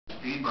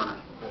FeedBurner.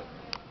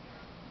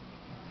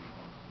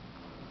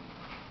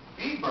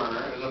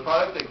 FeedBurner is a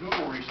product that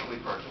Google recently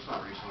purchased,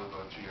 not recently,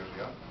 but 2 years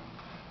ago.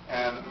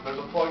 And there's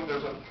a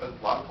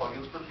lot of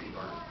plugins for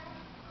FeedBurner.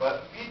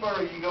 But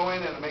FeedBurner, you go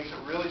in and it makes it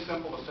really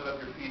simple to set up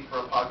your feed for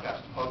a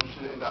podcast, to publish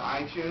it into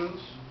iTunes.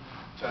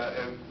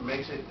 It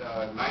makes it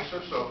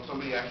nicer, so if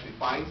somebody actually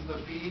finds the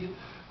feed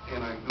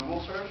in a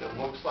Google search, it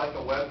looks like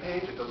a web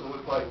page. It doesn't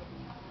look like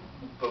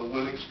the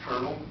Linux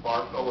kernel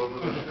barfed all over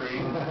the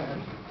screen.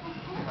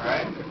 All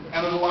right?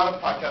 And there's a lot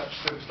of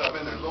podcast-specific stuff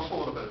in there. There's also a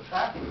little bit of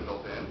tracking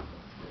built in,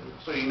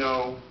 so you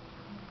know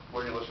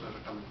where your listeners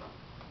are coming from.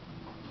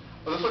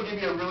 But this will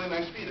give you a really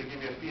nice feed. It'll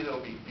give you a feed. It'll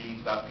be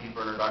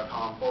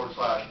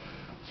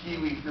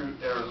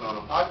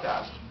feeds.feedburner.com/KiwiFruitArizona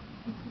podcast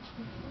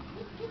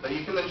that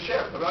you can then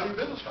share. Put it on your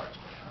business cards,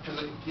 because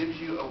it gives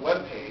you a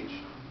web page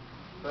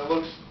that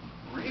looks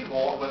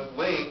readable with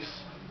links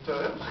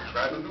to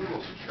subscribe to Google,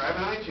 subscribe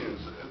to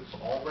iTunes. It's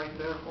all right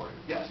there for you.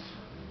 Yes?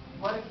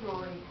 What if you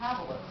already have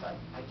a website?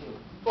 I do.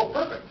 Oh,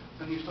 perfect.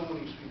 Then you still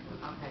want to use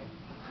FeedBurner. Okay.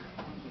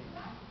 Thank you.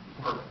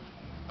 Perfect.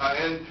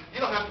 And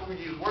you don't have to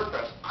use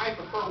WordPress. I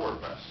prefer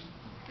WordPress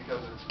because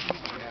it's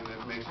easy and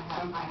it makes it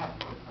simple. I have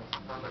WordPress.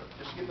 Perfect.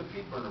 Just get the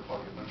FeedBurner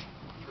plugin then.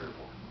 3 or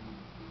 4.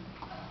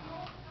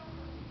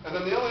 And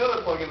then the only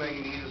other plugin that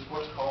you need is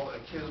what's called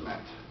a Kismet.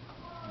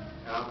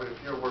 Now, if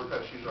you're a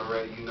WordPress user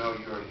already, you know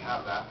you already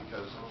have that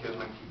because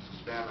Kismet keeps the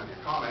spam on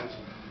your comments.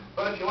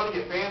 But if you want to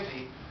get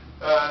fancy,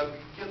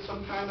 get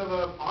some kind of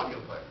an audio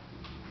player.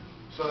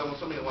 So that when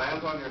somebody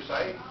lands on your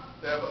site,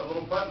 they have a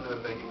little button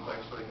that they can click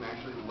so they can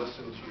actually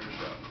listen to your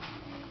show.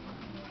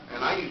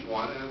 And I use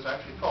one, and it's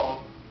actually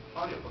called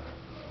Audio Player.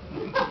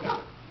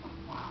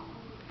 Wow.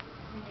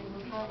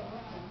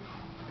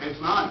 It's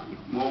not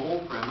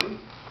mobile friendly.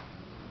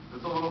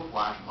 It's a little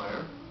flash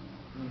player.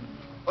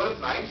 But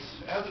it's nice.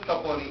 It has a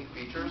couple of neat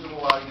features. It'll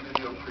allow you to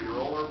do a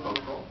pre-roll or a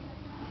post-roll,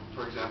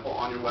 for example,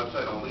 on your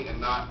website only, and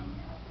not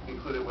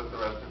include it with the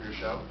rest of your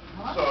show.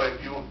 So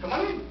if you come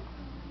on in,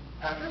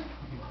 Patrick.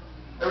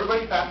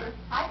 Everybody, Patrick.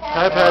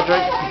 Hi,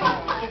 Patrick.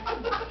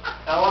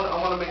 I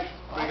want to make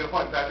a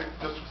point. Patrick,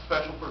 just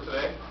special for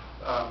today,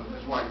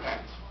 is wearing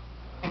pants.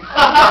 Whoa,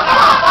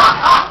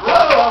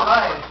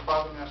 nice.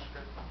 Bobby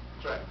Master.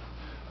 That's right.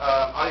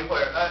 Audio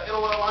player.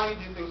 It'll allow you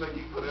to do things like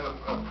you put in a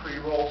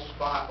pre-roll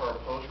spot or a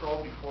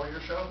post-roll before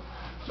your show.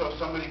 So if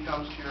somebody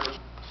comes to your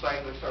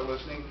site and they start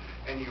listening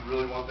and you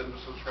really want them to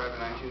subscribe in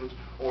iTunes,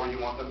 or you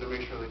want them to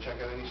make sure they check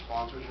out any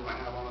sponsors you might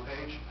have on the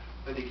page,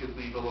 then you could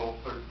leave a little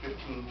 15 to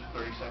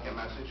 30-second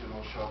message and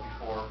it'll show up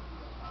before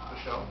the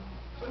show.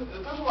 So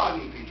there's a lot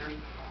of neat features.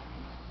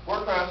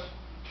 WordPress,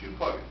 2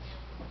 plugins.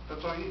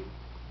 That's all you need.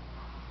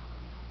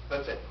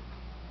 That's it.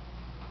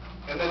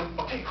 And then,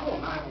 okay, cool,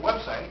 now I have a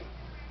website,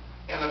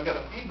 and I've got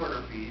a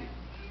FeedBurner feed,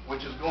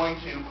 which is going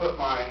to put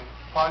my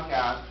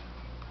podcast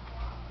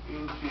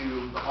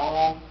into the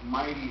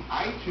almighty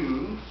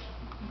iTunes.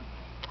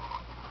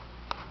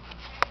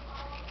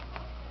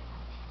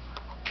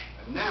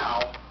 And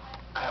now,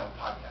 I have a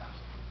podcast.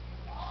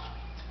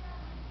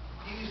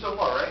 Easy so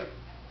far, right?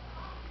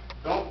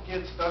 Don't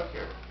get stuck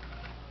here.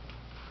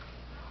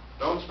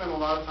 Don't spend a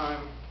lot of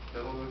time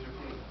fiddling with your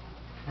feed.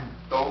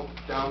 Don't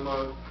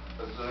download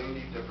a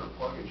zillion different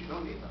plugins. You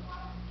don't need them.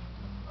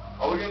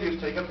 All we're going to do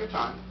is take up your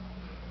time,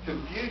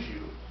 confuse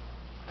you,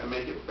 and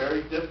make it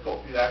very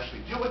difficult for you to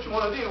actually do what you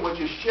want to do, which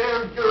is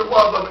share your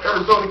love of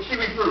Arizona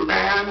kiwi fruit,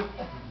 man.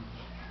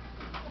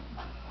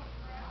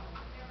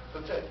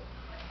 That's it.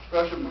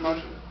 Special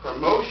promotion.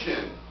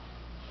 Promotion.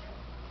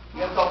 You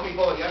got to tell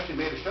people that you actually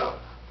made a show.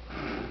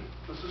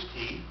 This is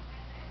key.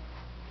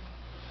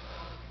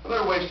 There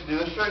are ways to do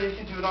this. Sure, you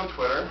can do it on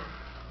Twitter.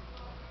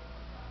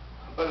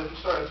 But if you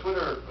start a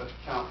Twitter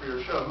account for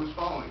your show, who's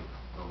following?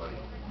 Nobody.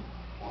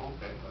 Well,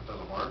 okay, that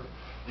doesn't work.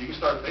 You can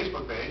start a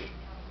Facebook page.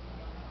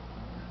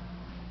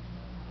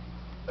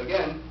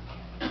 Again,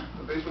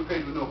 a Facebook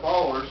page with no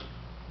followers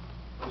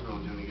doesn't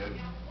really do any good.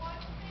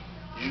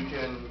 You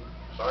can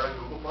start a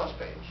Google Plus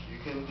page. You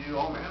can do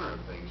all manner of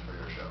things for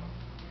your show.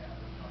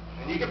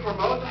 And you can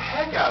promote the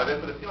heck out of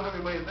it, but if you don't have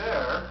anybody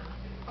there,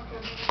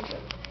 okay.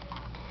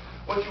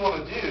 What you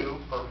want to do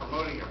for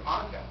promoting your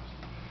podcast,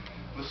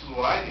 this is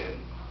what I did,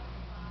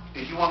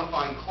 is you want to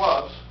find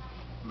clubs,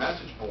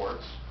 message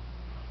boards,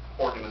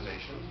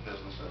 organizations,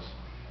 businesses,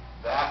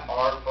 that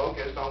are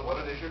focused on what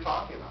it is you're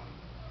talking about.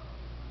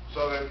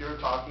 So if you're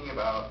talking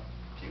about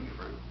kiwi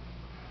fruit,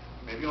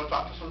 maybe you want to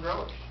talk to some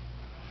growers.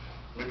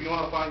 Maybe you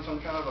want to find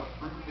some kind of a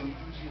fruit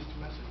enthusiast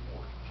message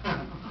board.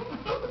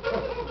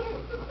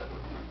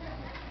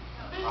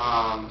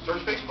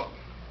 Search Facebook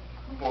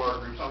for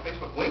groups on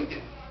Facebook.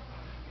 LinkedIn.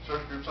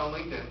 Search groups on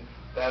LinkedIn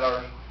that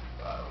are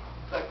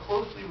that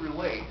closely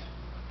relate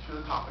to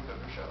the topic of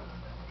your show.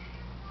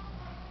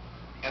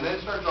 And then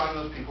start drawing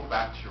those people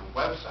back to your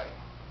website.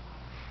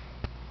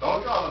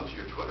 Don't draw them to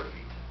your Twitter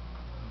feed.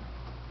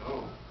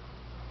 No.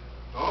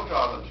 Don't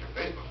draw them to your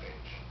Facebook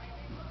page.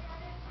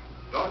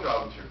 Don't draw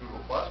them to your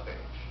Google Plus page.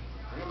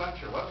 Bring them back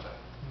to your website.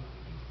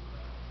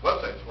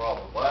 Website's where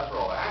that's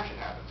where all the action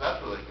happens. That's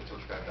where they can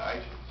subscribe to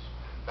iTunes.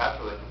 That's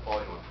where they can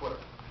follow you on Twitter.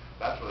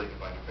 That's where they can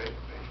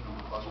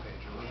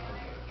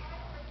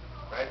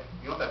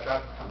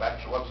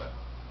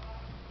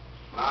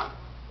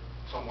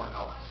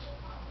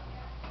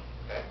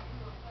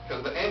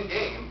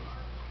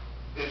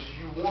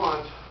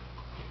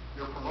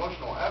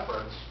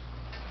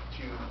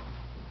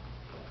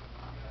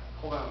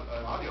pull down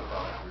an audio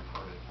file that you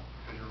recorded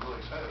because you're really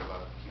excited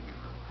about Kiwi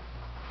Fruit.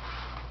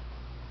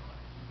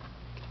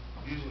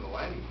 Using the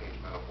landing page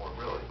metaphor,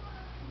 really,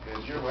 is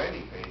your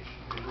landing page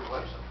is your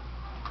website.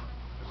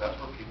 Because that's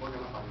where people are going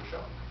to find your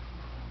show.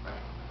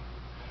 Right?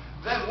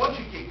 Then once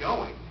you get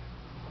going,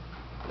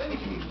 then you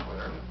can use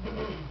Twitter to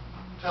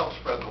help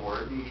spread the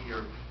word. You get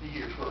your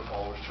Twitter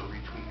followers to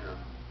retweet the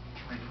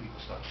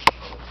stuff,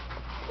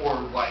 or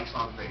likes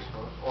on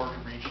Facebook, or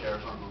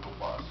reshares on Google+.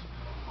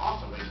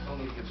 Awesome, but you still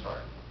need to get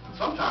started. And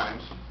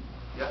sometimes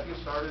you have to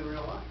get started in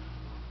real life,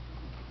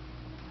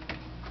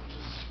 which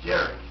is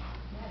scary.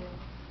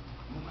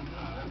 Oh my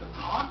God, I have to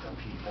talk to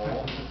people.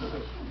 I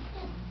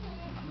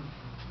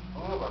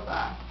don't know about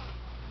that.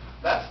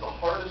 That's the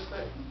hardest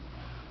thing,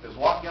 is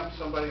walking up to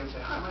somebody and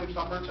say, hi, my name's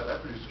Tom Burnside. I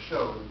produce a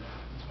show.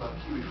 It's about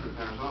kiwi fruit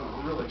in Arizona.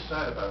 We're really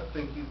excited about it.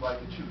 Think you'd like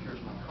it too.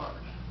 Here's my card.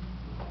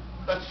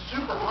 That's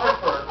super hard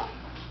for,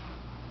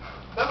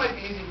 that might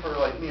be easy for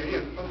like me or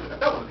you. That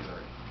wouldn't be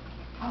very.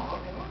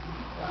 Oh, okay.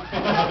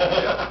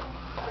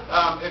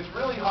 It's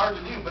really hard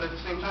to do, but at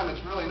the same time, it's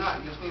really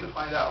not. You just need to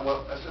find out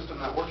what a system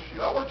that works for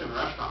you. I worked in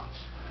restaurants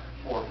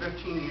for 15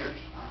 years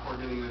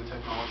before getting into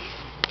technology.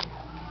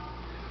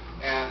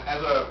 And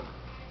as a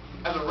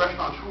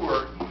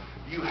restaurateur,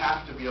 you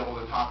have to be able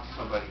to talk to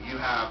somebody. You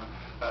have,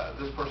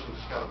 this person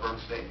just got a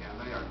burnt steak, and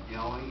they are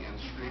yelling and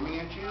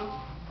screaming at you,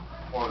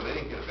 or they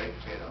didn't get a baked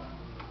potato,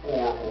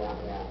 or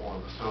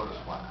the soda's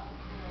flat.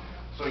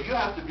 So you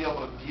have to be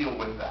able to deal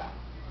with that.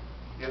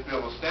 You have to be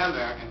able to stand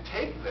there and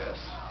take this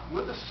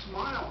with a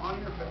smile on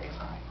your face.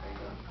 Hi, how you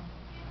doing?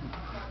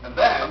 And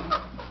then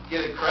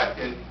get it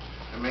corrected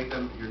and make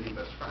them your new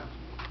best friend.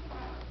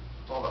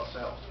 It's all about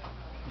sales.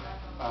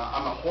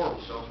 I'm a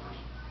horrible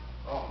salesperson.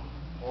 Oh,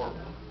 horrible.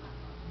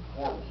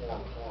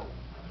 Horrible.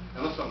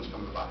 Unless someone's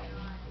coming to buy.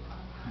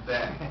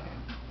 Then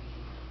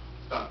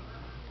it's done.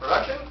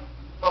 Production,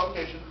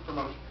 publication,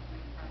 promotion.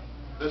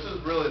 This is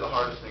really the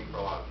hardest thing for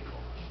a lot of people,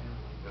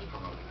 is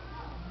promoting.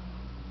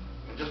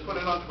 And just put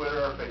it on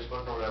Twitter or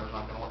Facebook or whatever is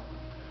not going to work.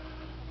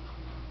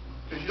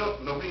 Because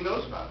nobody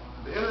knows about it.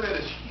 The internet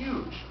is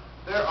huge.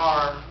 There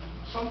are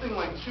something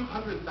like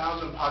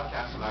 200,000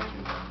 podcasts on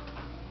iTunes.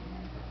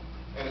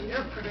 And if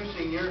you're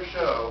producing your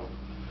show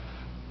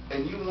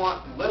and you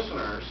want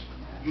listeners,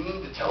 you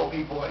need to tell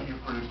people that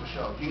you've produced a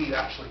show. You need to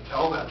actually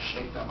tell them,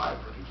 shake them, I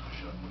produced a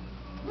show.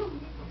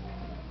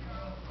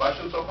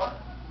 Questions so far?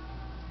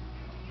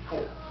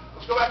 Cool.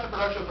 Let's go back to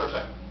production for a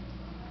second.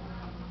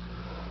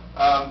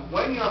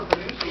 When you're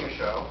producing a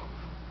show,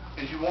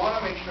 is you want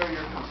to make sure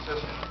you're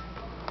consistent.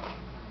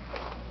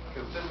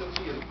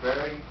 Consistency is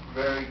very,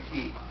 very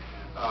key.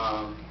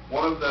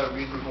 One of the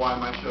reasons why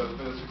my show has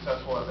been as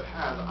successful as it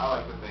has, I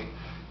like to think,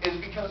 is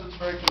because it's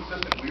very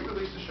consistent. We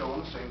release the show on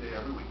the same day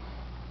every week.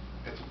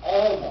 It's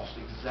almost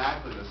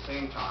exactly the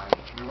same time.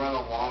 We run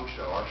a long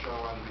show. Our show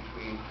runs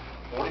between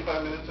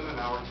 45 minutes and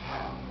an hour 10.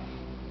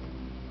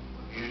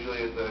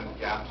 Usually the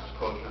gaps is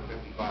closer to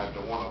 55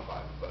 to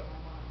 105, but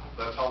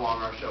that's how long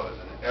our show is.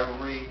 And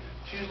every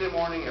Tuesday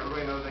morning,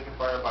 everybody knows they can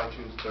fire up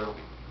iTunes their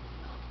week.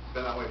 It's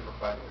been that way for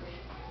 5 years.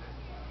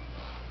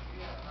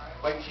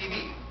 Like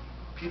TV.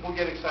 People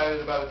get excited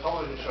about a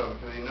television show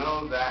because they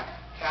know that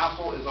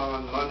Castle is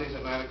on Mondays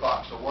at 9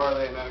 o'clock. So where are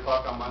they at 9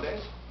 o'clock on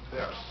Mondays?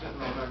 They are sitting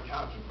on their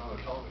couch in front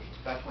of their television.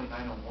 Especially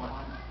 901.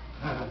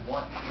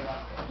 901.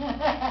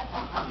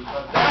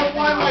 That's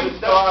why my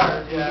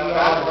stars. Yeah,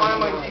 that's why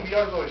my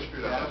TVR's always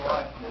screwed up. That's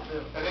right.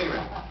 At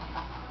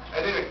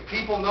any rate,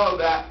 people know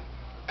that,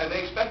 and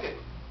they expect it.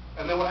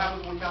 And then what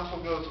happens when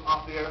Castle goes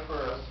off the air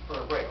for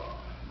a break?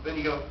 Then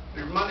you go,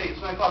 Monday,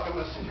 it's 9 o'clock, I'm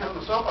going to sit here on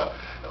the sofa.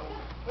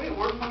 Wait,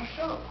 where's my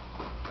show?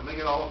 And they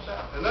get all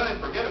upset. And then they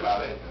forget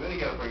about it, and then you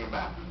got to bring it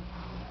back.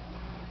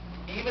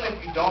 Even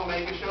if you don't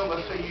make a show,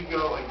 let's say you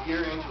go a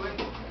year into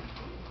it,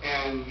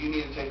 and you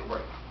need to take a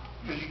break.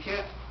 Because you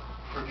can't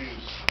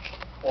produce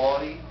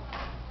quality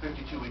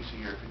 52 weeks a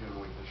year if you're doing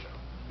a weekly show.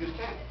 You just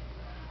can't.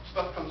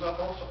 Stuff comes up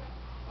also.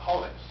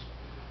 Holidays,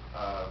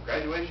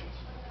 graduations,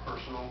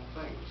 personal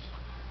things.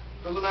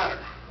 Doesn't matter.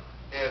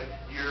 If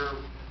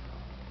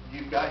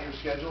you've got your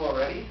schedule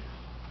already,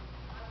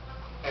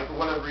 and for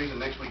whatever reason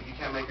next week you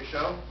can't make a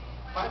show,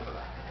 fine for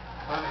that.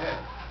 Plan ahead.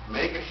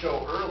 Make a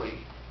show early,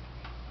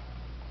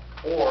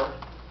 or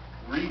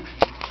repeat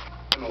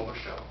an older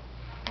show.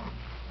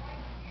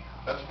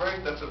 That's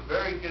a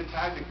very good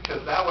tactic,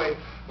 because that way,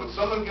 when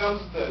someone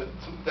comes to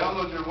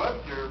download your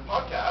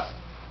podcast,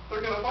 they're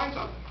going to find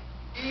something.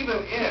 Even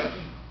if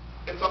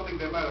it's something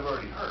they might have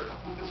already heard,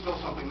 it's still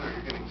something there.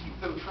 You're going to keep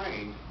them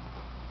trained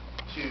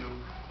to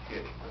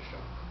get the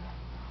show.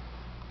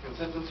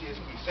 Consistency is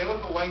key. Same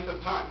with the length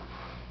of time.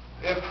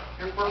 If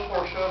your first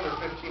 4 shows are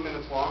 15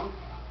 minutes long,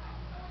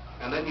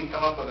 and then you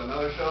come up with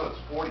another show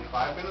that's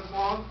 45 minutes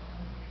long,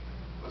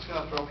 it's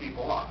going to throw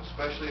people off,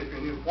 especially if your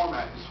new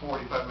format is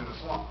 45 minutes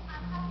long.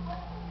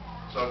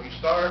 So if you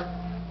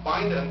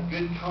find a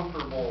good,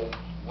 comfortable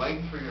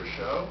length for your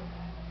show,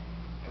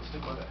 and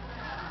stick with it.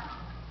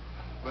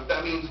 What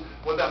that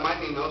might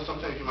mean, though,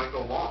 sometimes you might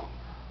go long.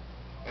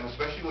 And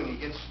especially when you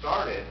get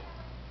started,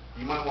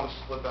 you might want to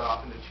split that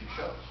off into 2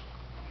 shows.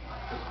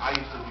 Because I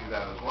used to do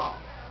that as well.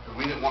 Because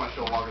we didn't want to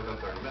show longer than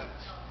 30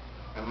 minutes.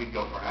 And we'd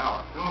go for an hour.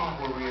 Oh,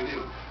 what are we going to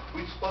do?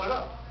 We'd split it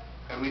up.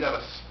 And we'd have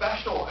a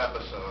special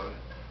episode,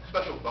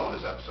 special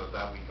bonus episode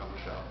that week on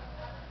the show.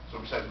 So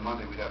besides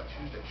Monday, we'd have a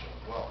Tuesday show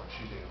as well, or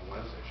Tuesday and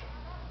Wednesday show.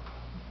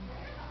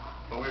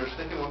 But we were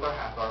sticking with our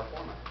half-hour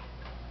format.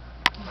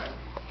 Right?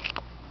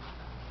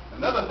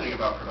 Another thing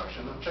about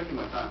production, I'm checking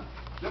my time.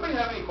 Does anybody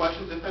have any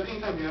questions? If at any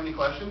time you have any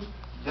questions,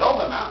 yell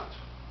them out,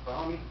 by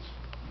all means.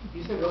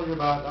 You said earlier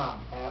about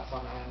apps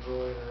on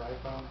Android or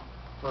iPhone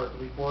for to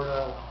record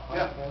a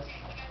Yeah. podcast.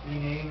 Can you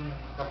name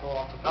a couple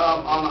off the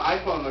top? On the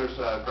iPhone, there's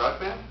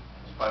GarageBand,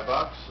 it's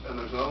 $5, and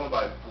there's another one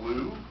by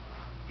Blue,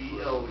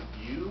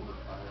 B-L-U,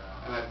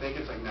 and I think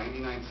it's like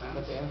 99 cents.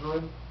 That's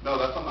Android? No,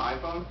 that's on the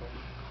iPhone.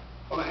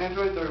 On the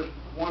Android, there's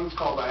one's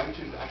called,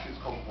 actually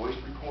it's called Voice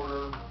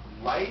Recorder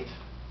Lite,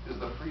 is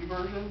the free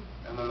version,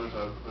 and then there's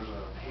a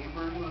paid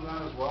version of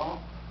that as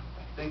well.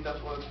 I think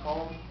that's what it's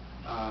called.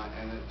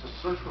 And it's a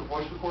search for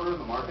voice recorder in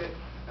the market,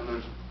 and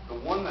there's the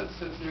one that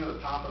sits near the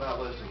top of that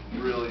list is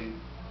really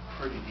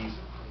pretty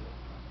decent.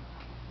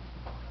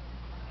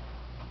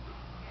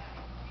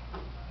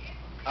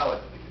 I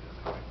like to think it is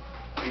anyway.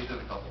 I used it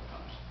a couple of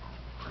times.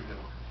 Pretty good.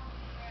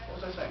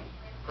 What was I saying?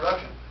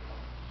 Production.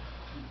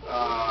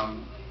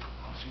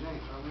 See, now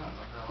you throw me off.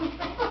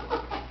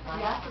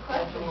 You asked the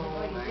question, and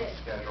what you did.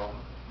 Thanks, schedule.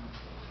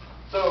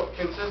 So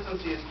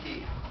consistency is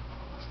key.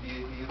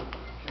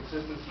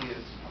 Consistency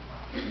is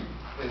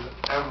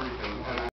everything. And